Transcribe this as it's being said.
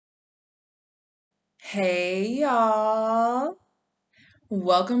Hey y'all.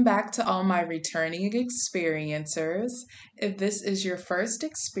 Welcome back to all my returning experiencers. If this is your first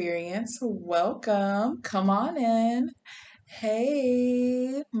experience, welcome. Come on in.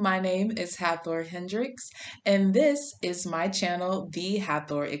 Hey, my name is Hathorhendrix, and this is my channel, The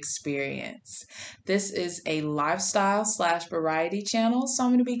Hathor Experience. This is a lifestyle slash variety channel, so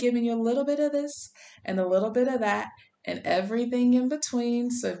I'm going to be giving you a little bit of this and a little bit of that and everything in between.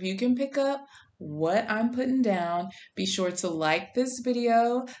 So if you can pick up what I'm putting down, be sure to like this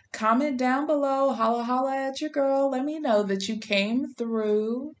video, comment down below, holla holla at your girl, let me know that you came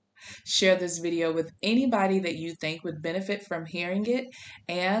through. Share this video with anybody that you think would benefit from hearing it,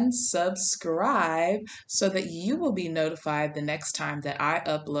 and subscribe so that you will be notified the next time that I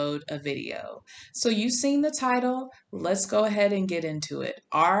upload a video. So you've seen the title, let's go ahead and get into it.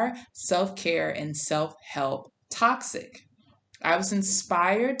 Are self-care and self-help toxic? I was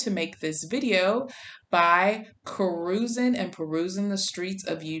inspired to make this video by cruising and perusing the streets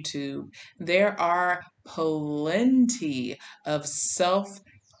of YouTube. There are plenty of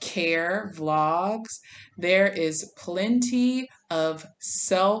self-care vlogs. There is plenty of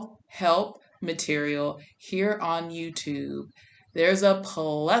self-help material here on YouTube. There's a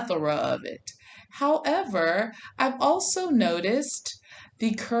plethora of it. However, I've also noticed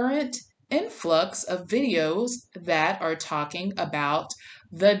the current influx of videos that are talking about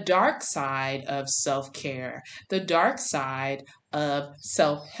the dark side of self-care, the dark side of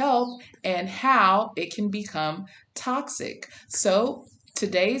self-help, and how it can become toxic. So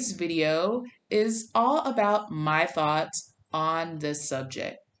today's video is all about my thoughts on this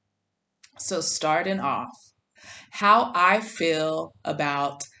subject. So starting off, how I feel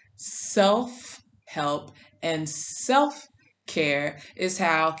about self-help and self-care is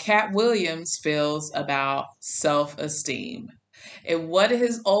how Cat Williams feels about self-esteem. In one of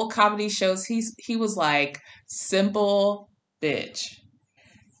his old comedy shows, he was like, simple bitch.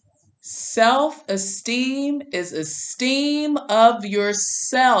 Self-esteem is esteem of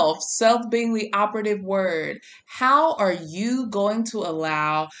yourself, self being the operative word. How are you going to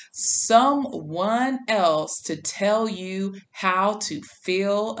allow someone else to tell you how to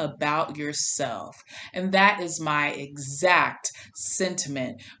feel about yourself? And that is my exact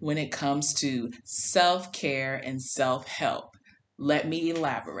sentiment when it comes to self-care and self-help. Let me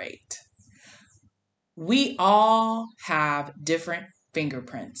elaborate. We all have different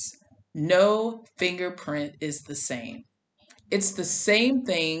fingerprints. No fingerprint is the same. It's the same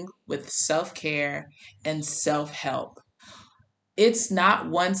thing with self-care and self-help. It's not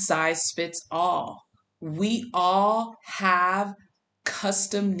one size fits all. We all have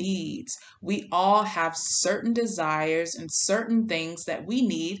custom needs. We all have certain desires and certain things that we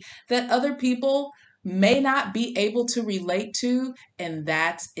need that other people may not be able to relate to, and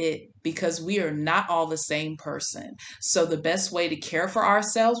that's it, because we are not all the same person. So the best way to care for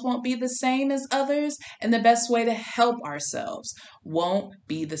ourselves won't be the same as others, and the best way to help ourselves won't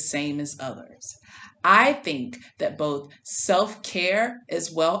be the same as others. I think that both self-care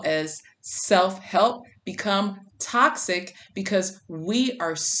as well as self-help become toxic because we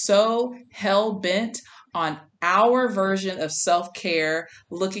are so hell-bent on our version of self-care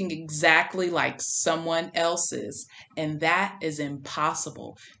looking exactly like someone else's. And that is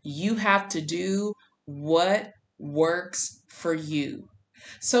impossible. You have to do what works for you.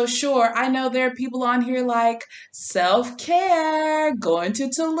 So sure, I know there are people on here like self-care, going to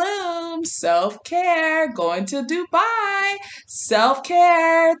Tulum, self-care, going to Dubai,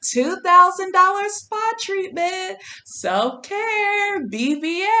 self-care, $2,000 spa treatment, self-care,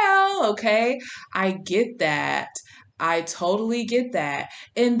 BBL, okay? I get that. I totally get that.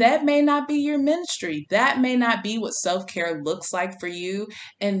 And that may not be your ministry. That may not be what self-care looks like for you.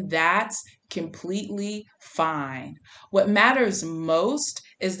 And that's completely fine. What matters most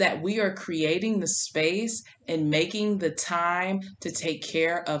is that we are creating the space and making the time to take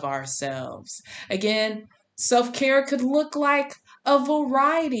care of ourselves. Again, self-care could look like a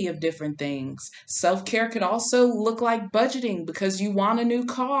variety of different things. Self-care could also look like budgeting because you want a new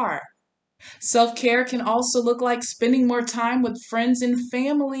car. Self-care can also look like spending more time with friends and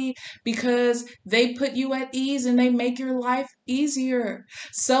family because they put you at ease and they make your life easier.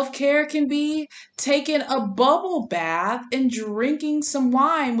 Self-care can be taking a bubble bath and drinking some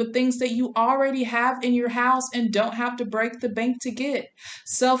wine with things that you already have in your house and don't have to break the bank to get.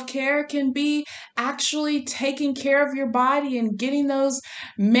 Self-care can be actually taking care of your body and getting those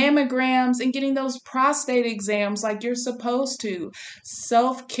mammograms and getting those prostate exams like you're supposed to.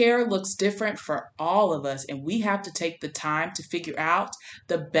 Self-care looks different different for all of us, and we have to take the time to figure out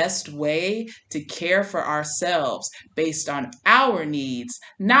the best way to care for ourselves based on our needs,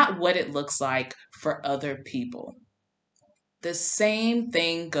 not what it looks like for other people. The same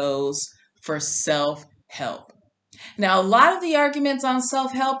thing goes for self help. Now, a lot of the arguments on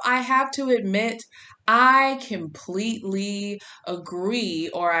self help, I have to admit, I completely agree,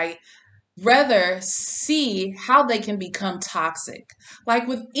 or I rather see how they can become toxic. Like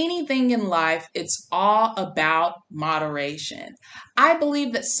with anything in life, it's all about moderation. I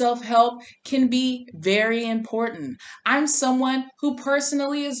believe that self help can be very important. I'm someone who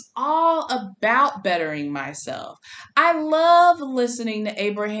personally is all about bettering myself. I love listening to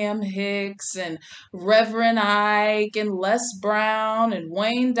Abraham Hicks and Reverend Ike and Les Brown and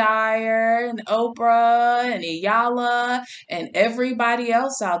Wayne Dyer and Oprah and Iyala and everybody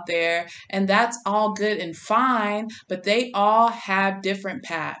else out there. And that's all good and fine, but they all have different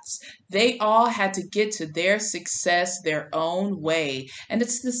paths. They all had to get to their success their own way. And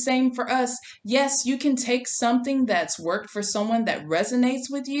it's the same for us. Yes, you can take something that's worked for someone that resonates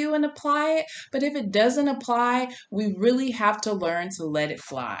with you and apply it, but if it doesn't apply, we really have to learn to let it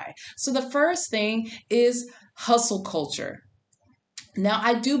fly. So the first thing is hustle culture. Now,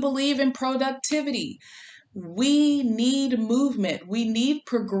 I do believe in productivity. We need movement. We need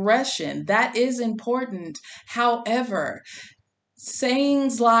progression. That is important. However,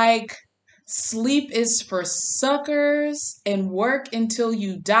 sayings like sleep is for suckers and work until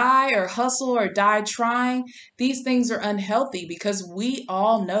you die or hustle or die trying, these things are unhealthy because we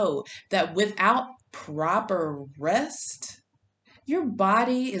all know that without proper rest, your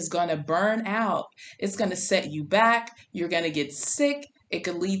body is going to burn out. It's going to set you back. You're going to get sick. It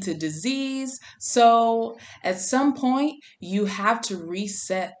could lead to disease. So at some point, you have to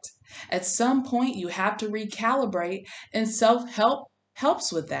reset. At some point, you have to recalibrate, and self-help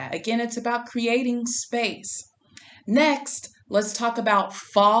helps with that. Again, it's about creating space. Next, let's talk about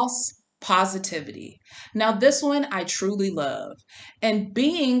false positivity. Now, this one I truly love. And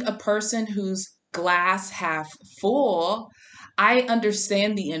being a person who's glass half full, I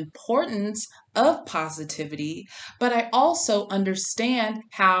understand the importance of positivity, but I also understand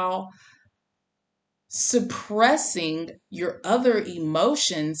how suppressing your other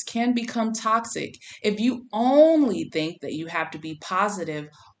emotions can become toxic. If you only think that you have to be positive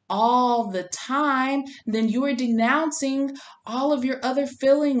all the time, then you are denouncing all of your other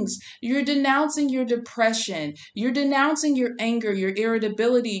feelings. You're denouncing your depression. You're denouncing your anger, your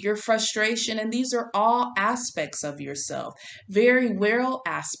irritability, your frustration. And these are all aspects of yourself, very real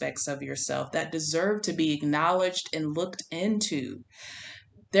aspects of yourself that deserve to be acknowledged and looked into.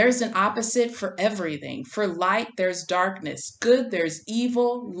 There's an opposite for everything. For light, there's darkness. Good, there's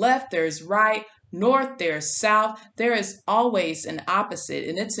evil. Left, there's right. North, there's south. There is always an opposite.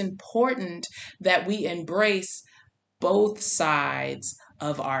 And it's important that we embrace both sides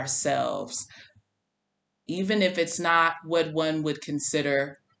of ourselves, even if it's not what one would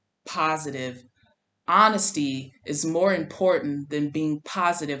consider positive. Honesty is more important than being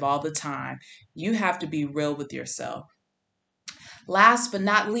positive all the time. You have to be real with yourself. Last but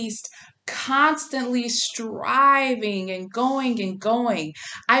not least, constantly striving and going and going.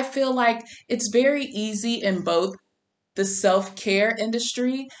 I feel like it's very easy in both the self-care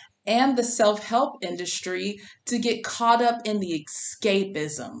industry and the self-help industry to get caught up in the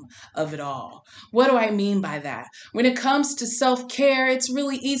escapism of it all. What do I mean by that? When it comes to self-care, it's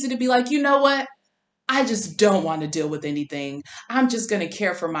really easy to be like, you know what? I just don't want to deal with anything. I'm just going to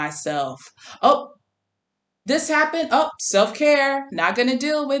care for myself. Oh, this happened. Oh, self-care. Not going to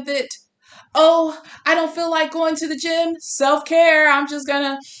deal with it. Oh, I don't feel like going to the gym. Self-care. I'm just going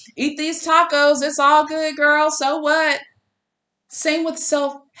to eat these tacos. It's all good, girl. So what? Same with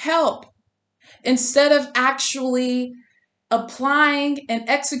self-help. Instead of actually applying and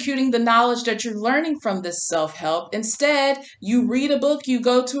executing the knowledge that you're learning from this self-help, instead, you read a book, you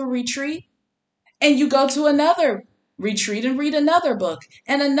go to a retreat, and you go to another retreat and read another book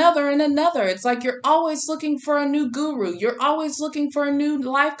and another and another. It's like you're always looking for a new guru. You're always looking for a new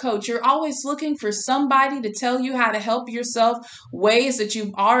life coach. You're always looking for somebody to tell you how to help yourself, ways that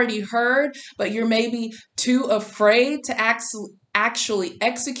you've already heard, but you're maybe too afraid to actually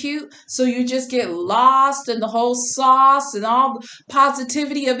execute. So you just get lost in the whole sauce and all the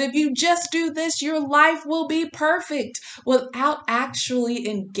positivity of if you just do this, your life will be perfect, without actually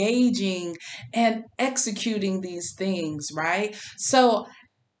engaging and executing these things, right? So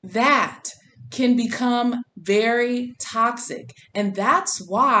that can become very toxic. And that's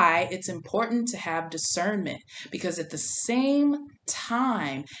why it's important to have discernment, because at the same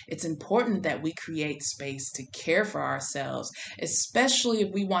time, it's important that we create space to care for ourselves, especially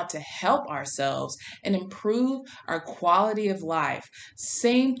if we want to help ourselves and improve our quality of life.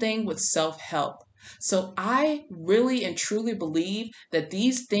 Same thing with self-help. So I really and truly believe that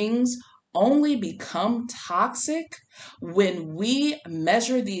these things only become toxic when we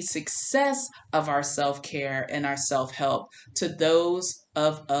measure the success of our self care and our self help to those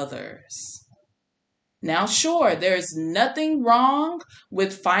of others. Now, sure, there's nothing wrong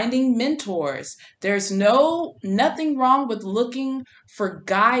with finding mentors. There's nothing wrong with looking for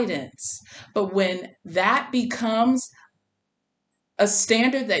guidance. But when that becomes a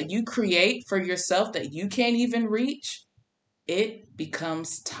standard that you create for yourself that you can't even reach, it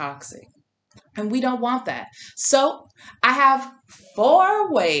becomes toxic. And we don't want that. So I have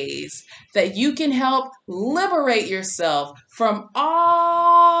 4 ways that you can help liberate yourself from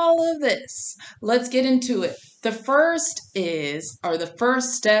all of this. Let's get into it. The first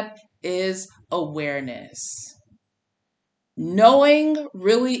step is awareness. Knowing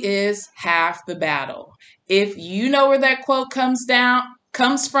really is half the battle. If you know where that quote comes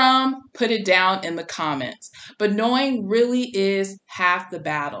from, put it down in the comments. But knowing really is half the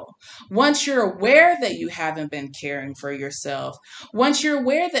battle. Once you're aware that you haven't been caring for yourself, once you're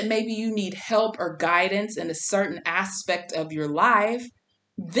aware that maybe you need help or guidance in a certain aspect of your life,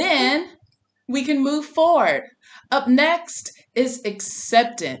 then we can move forward. Up next is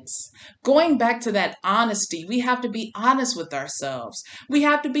acceptance. Going back to that honesty, we have to be honest with ourselves. We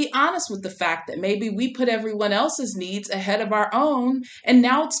have to be honest with the fact that maybe we put everyone else's needs ahead of our own, and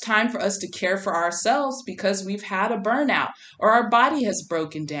now it's time for us to care for ourselves because we've had a burnout or our body has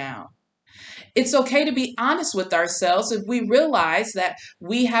broken down. It's okay to be honest with ourselves if we realize that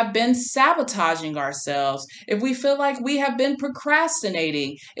we have been sabotaging ourselves, if we feel like we have been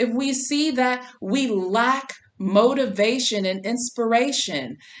procrastinating, if we see that we lack motivation and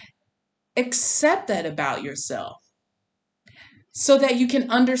inspiration. Accept that about yourself so that you can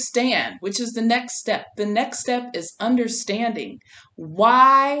understand, which is the next step. The next step is understanding.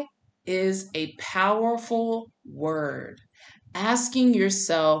 Why is a powerful word. Asking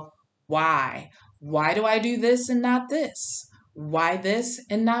yourself, why? Why do I do this and not this? Why this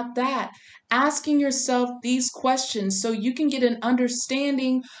and not that? Asking yourself these questions so you can get an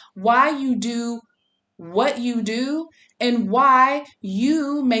understanding why you do what you do and why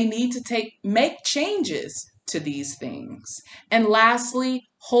you may need to make changes to these things. And lastly,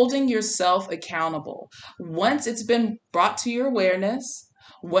 holding yourself accountable. Once it's been brought to your awareness,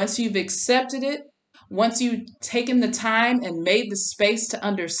 once you've accepted it, once you've taken the time and made the space to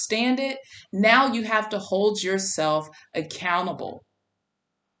understand it, now you have to hold yourself accountable.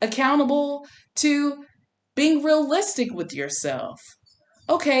 Accountable to being realistic with yourself.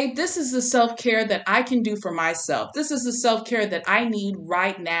 Okay, this is the self-care that I can do for myself. This is the self-care that I need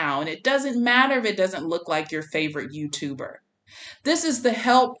right now. And it doesn't matter if it doesn't look like your favorite YouTuber. This is the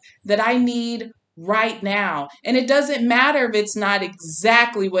help that I need right now. And it doesn't matter if it's not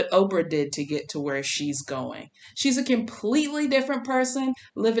exactly what Oprah did to get to where she's going. She's a completely different person,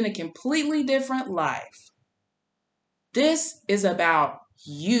 living a completely different life. This is about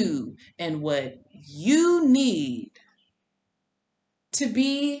you and what you need to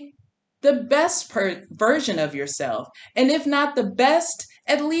be the best version of yourself. And if not the best,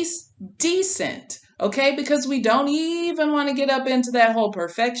 at least decent. Okay? Because we don't even want to get up into that whole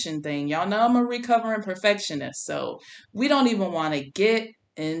perfection thing. Y'all know I'm a recovering perfectionist. So we don't even want to get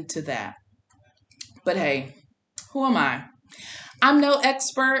into that. But hey, who am I? I'm no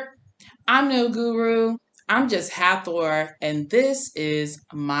expert. I'm no guru. I'm just Hathor. And this is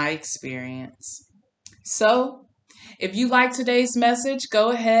my experience. So if you like today's message, go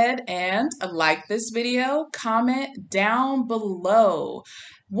ahead and like this video, comment down below.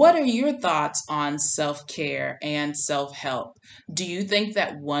 What are your thoughts on self-care and self-help? Do you think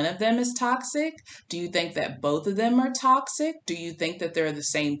that one of them is toxic? Do you think that both of them are toxic? Do you think that they're the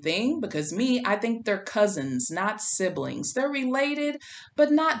same thing? Because me, I think they're cousins, not siblings. They're related,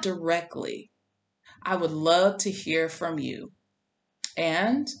 but not directly. I would love to hear from you.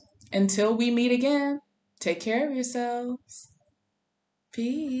 And until we meet again, take care of yourselves.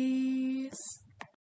 Peace.